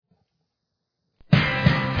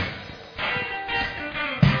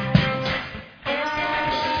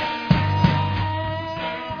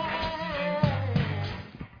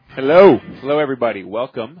Hello everybody.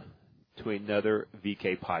 Welcome to another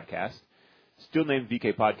VK podcast. Still named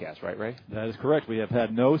VK Podcast, right, Ray? That is correct. We have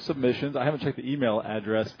had no submissions. I haven't checked the email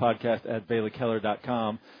address,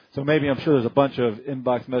 podcast@VelaKeller.com. So maybe I'm sure there's a bunch of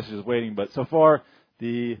inbox messages waiting. But so far,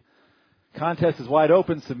 the contest is wide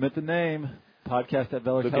open. Submit the name,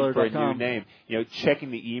 podcast@VelaKeller.com. Looking for a new name. You know,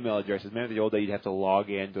 checking the email addresses. Remember the old day you'd have to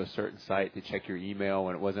log in to a certain site to check your email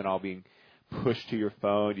when it wasn't all being pushed to your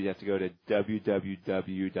phone. You'd have to go to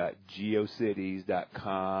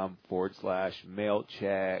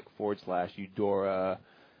www.geocities.com/mailcheck/Eudora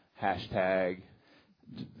 #.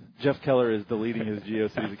 Jeff Keller is deleting his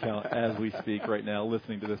GeoCities account as we speak right now,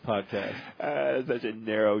 listening to this podcast. Such a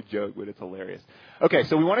narrow joke, but it's hilarious. Okay,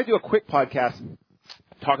 so we want to do a quick podcast,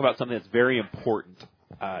 talk about something that's very important.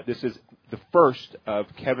 This is the first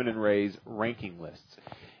of Kevin and Ray's ranking lists.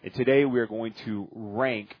 And today we are going to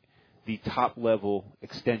rank the top-level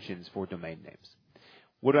extensions for domain names.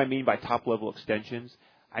 What do I mean by top-level extensions?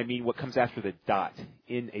 I mean what comes after the dot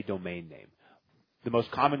in a domain name. The most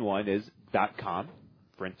common one is .com.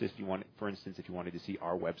 For instance, if you wanted to see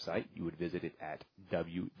our website, you would visit it at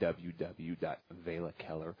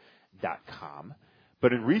www.velakeller.com.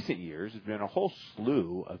 But in recent years, there's been a whole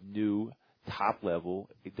slew of new top-level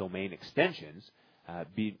domain extensions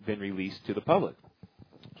been released to the public.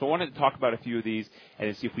 So I wanted to talk about a few of these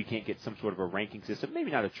and see if we can't get some sort of a ranking system.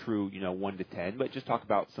 Maybe not a true, 1 to 10, but just talk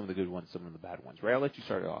about some of the good ones, some of the bad ones. Ray, I'll let you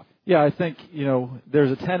start it off. Yeah, I think,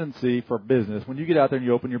 there's a tendency for business. When you get out there and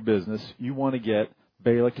you open your business, you want to get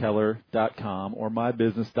VelaKeller.com or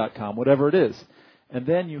mybusiness.com, whatever it is. And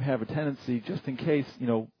then you have a tendency, just in case,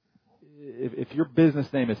 if your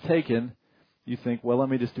business name is taken, you think, well, let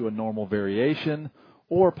me just do a normal variation,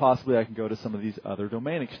 or possibly I can go to some of these other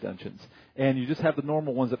domain extensions. And you just have the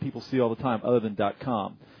normal ones that people see all the time other than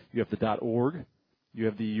 .com. You have the .org. You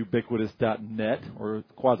have the ubiquitous .net or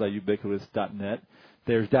quasi-ubiquitous .net.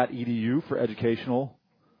 There's .edu for educational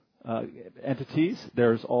entities.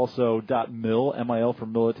 There's also .mil, M-I-L for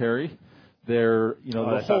military. That's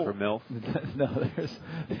not for MILF. No,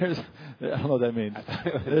 there's I don't know what that means.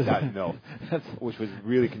 .mil, which was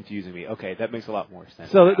really confusing me. Okay, that makes a lot more sense.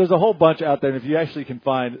 So there's a whole bunch out there, and if you actually can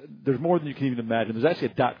find, there's more than you can even imagine. There's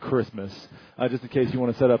actually a .Christmas, just in case you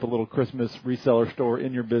want to set up a little Christmas reseller store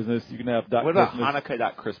in your business. You can have What about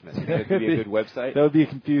Hanukkah.Christmas? That would be a good website. That would be a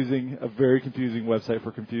very confusing website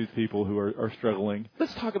for confused people who are struggling.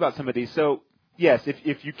 Let's talk about some of these. So, yes,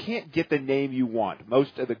 if you can't get the name you want,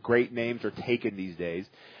 most of the great names are taken these days,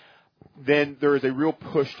 then there is a real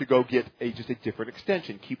push to go get just a different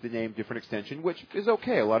extension, keep the name different extension, which is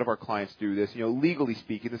okay. A lot of our clients do this. Legally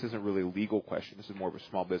speaking, this isn't really a legal question. This is more of a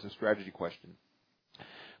small business strategy question.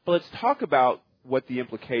 But let's talk about what the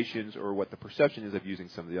implications or what the perception is of using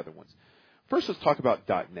some of the other ones. First, let's talk about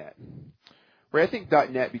 .net. Ray, I think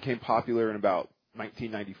 .net became popular in about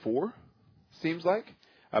 1994, seems like.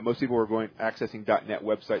 Most people were accessing .net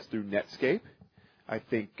websites through Netscape. I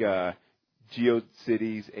think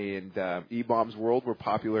GeoCities and eBaum's World were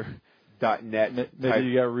popular .net. Maybe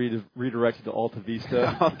you got redirected to Alta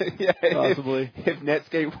Vista, possibly. If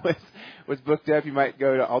Netscape was booked up, you might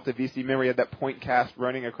go to Alta Vista. Remember, you had that point cast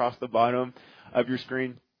running across the bottom of your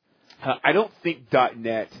screen. I don't think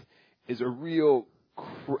 .net is a real...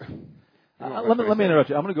 Let me interrupt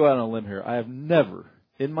you. I'm going to go out on a limb here. I have never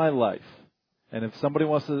in my life, and if somebody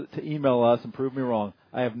wants to email us and prove me wrong,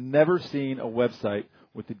 I have never seen a website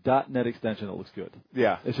with the .net extension that looks good.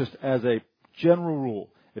 Yeah. It's just as a general rule.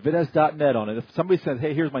 If it has .net on it, if somebody says,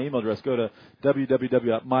 hey, here's my email address, go to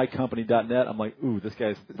www.mycompany.net, I'm like, ooh, this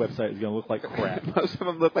guy's website is going to look like crap. Most of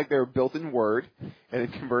them look like they were built in Word and then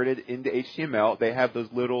converted into HTML. They have those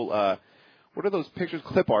little, what are those pictures?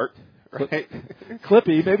 Clip art. Right?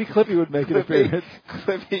 Clippy. Maybe Clippy would make an appearance.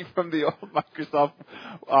 Clippy from the old Microsoft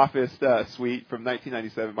Office suite from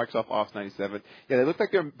 1997, Microsoft Office 97. Yeah, they look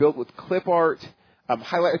like they're built with clip art.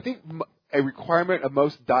 Highlight. I think a requirement of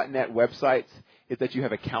most .net websites is that you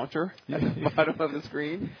have a counter at the bottom of the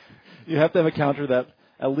screen. You have to have a counter that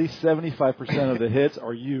at least 75% of the hits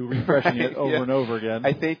are you refreshing it over and over again.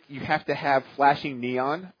 I think you have to have flashing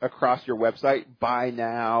neon across your website, buy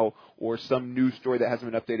now, or some news story that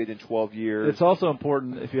hasn't been updated in 12 years. It's also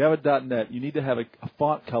important, if you have a .net, you need to have a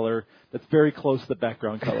font color that's very close to the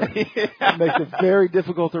background color. It makes it very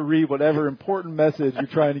difficult to read whatever important message you're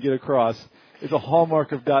trying to get across. Is a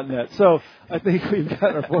hallmark of .net. So I think we've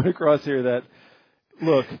gotten our point across here that,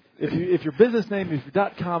 look, if your business name, if your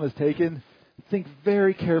 .com is taken, think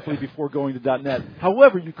very carefully before going to .net.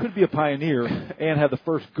 However, you could be a pioneer and have the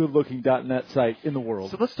first good-looking .net site in the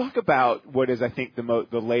world. So let's talk about what is, I think, the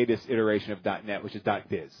latest iteration of .net, which is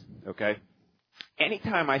 .biz, okay?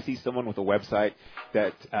 anytime I see someone with a website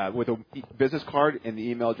that with a business card and the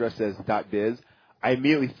email address says .biz, I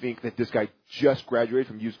immediately think that this guy just graduated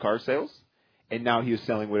from used car sales, and now he is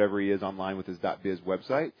selling whatever he is online with his .biz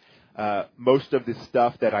website. Most of the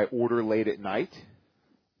stuff that I order late at night,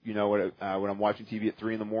 when I'm watching TV at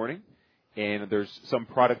 3 a.m, and there's some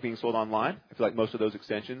product being sold online, I feel like most of those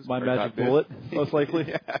extensions My are magic .biz. bullet, most likely.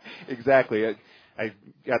 Yeah, exactly. I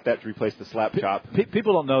got that to replace the slap chop.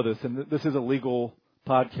 People don't know this, and this is a legal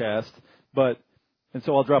podcast, and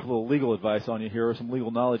so I'll drop a little legal advice on you here, or some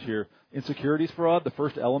legal knowledge here. In securities fraud, the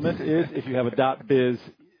first element is if you have a .biz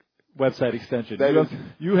website extension.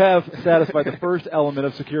 You have satisfied the first element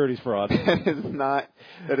of securities fraud. That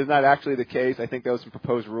is not actually the case. I think there was some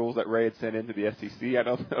proposed rules that Ray had sent into the SEC. I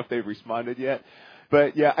don't know if they've responded yet.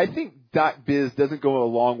 But yeah, I think .biz doesn't go a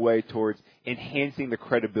long way towards enhancing the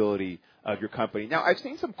credibility of your company. Now, I've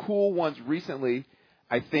seen some cool ones recently.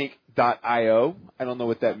 I think .io. I don't know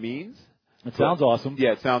what that means. It sounds awesome.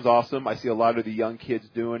 Yeah, it sounds awesome. I see a lot of the young kids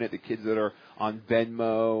doing it, the kids that are on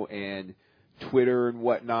Venmo and Twitter and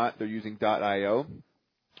whatnot. They're using .io.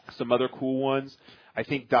 Some other cool ones. I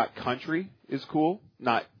think .country is cool.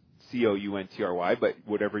 Not COUNTRY, but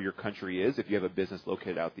whatever your country is. If you have a business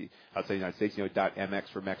located outside the United States, .mx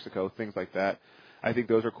for Mexico, things like that. I think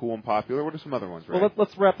those are cool and popular. What are some other ones, Ray? Well,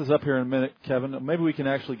 let's wrap this up here in a minute, Kevin. Maybe we can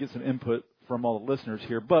actually get some input from all the listeners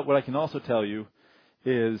here. But what I can also tell you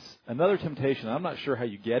is another temptation. I'm not sure how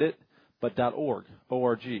you get it, but .org,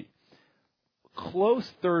 O-R-G. Close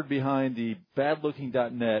third behind the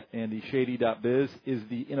bad-looking.net and the shady.biz is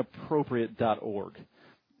the inappropriate .org.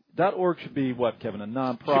 .org should be what, Kevin? A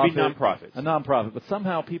nonprofit? Should be nonprofit. A nonprofit. But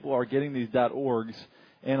somehow people are getting these .orgs,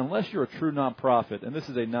 and unless you're a true nonprofit, and this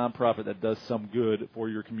is a nonprofit that does some good for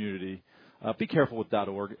your community, be careful with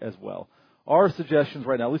 .org as well. Our suggestions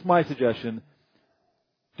right now, at least my suggestion,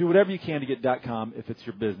 do whatever you can to get .com if it's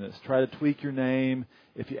your business. Try to tweak your name.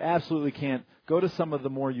 If you absolutely can't, go to some of the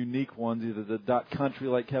more unique ones, either the .country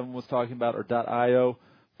like Kevin was talking about or .io,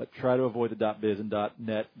 but try to avoid the .biz and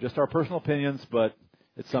 .net. Just our personal opinions, but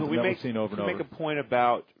it's something that we've seen over and over. Can we make a point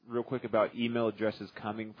real quick about email addresses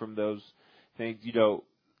coming from those things?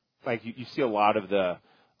 Like you see a lot of the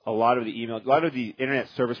internet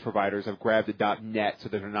service providers have grabbed the .net so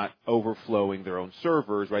that they're not overflowing their own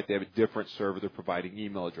servers, right? They have a different server they're providing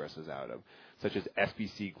email addresses out of, such as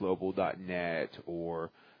sbcglobal.net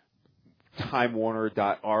or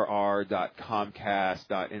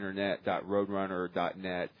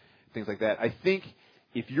timewarner.rr.comcast.internet.roadrunner.net, things like that. I think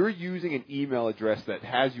if you're using an email address that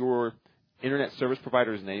has your internet service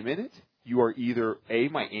provider's name in it, you are either A,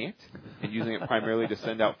 my aunt, and using it primarily to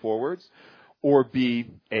send out forwards, or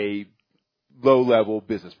B, a low-level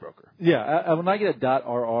business broker. Yeah, when I get a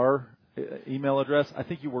 .rr email address, I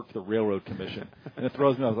think you work for the Railroad Commission. And it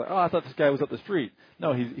throws me off. I was like, I thought this guy was up the street.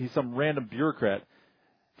 No, he's some random bureaucrat.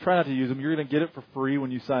 Try not to use him. You're going to get it for free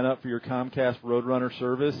when you sign up for your Comcast Roadrunner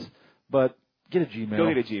service, but get a Gmail. Go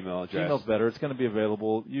get a Gmail address. Gmail's better. It's going to be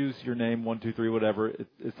available. Use your name, 123, whatever. It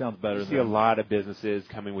sounds better. I see a lot of businesses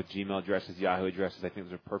coming with Gmail addresses, Yahoo addresses. I think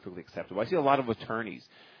those are perfectly acceptable. I see a lot of attorneys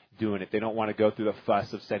doing it. They don't want to go through the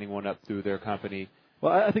fuss of setting one up through their company.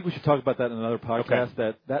 Well, I think we should talk about that in another podcast.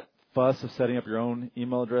 Okay. That fuss of setting up your own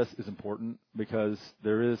email address is important because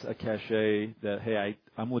there is a cachet that, hey,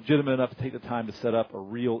 I'm legitimate enough to take the time to set up a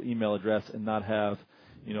real email address and not have,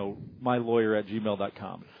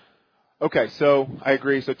 mylawyer@gmail.com. Okay, so I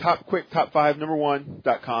agree. So top 5, number 1,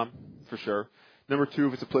 .com for sure. Number 2,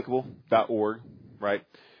 if it's applicable, .org, right?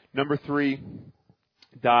 Number 3,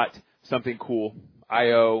 something cool,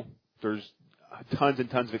 .io. There's tons and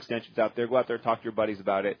tons of extensions out there. Go out there and talk to your buddies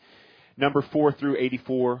about it. Number 4 through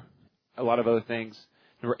 84, a lot of other things.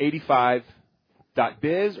 Number 85,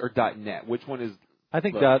 .biz or .net? Which one is? I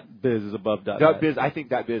think .biz is above .net. .biz, I think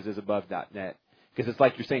 .biz is above .net because it's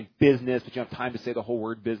like you're saying business, but you don't have time to say the whole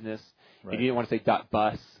word business. Right. And you didn't want to say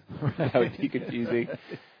 .bus. That would be confusing.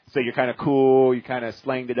 So you're kind of cool. You kind of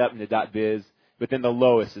slanged it up into .biz. But then the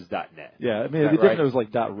lowest is .net. Yeah, I mean, it'd be different if it was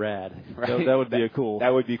like .rad. Right? That would be a cool.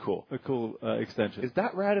 That would be cool. A cool extension. Is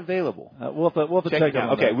 .rad available? We'll have to check it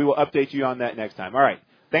out. Okay, we will update you on that next time. All right.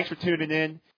 Thanks for tuning in.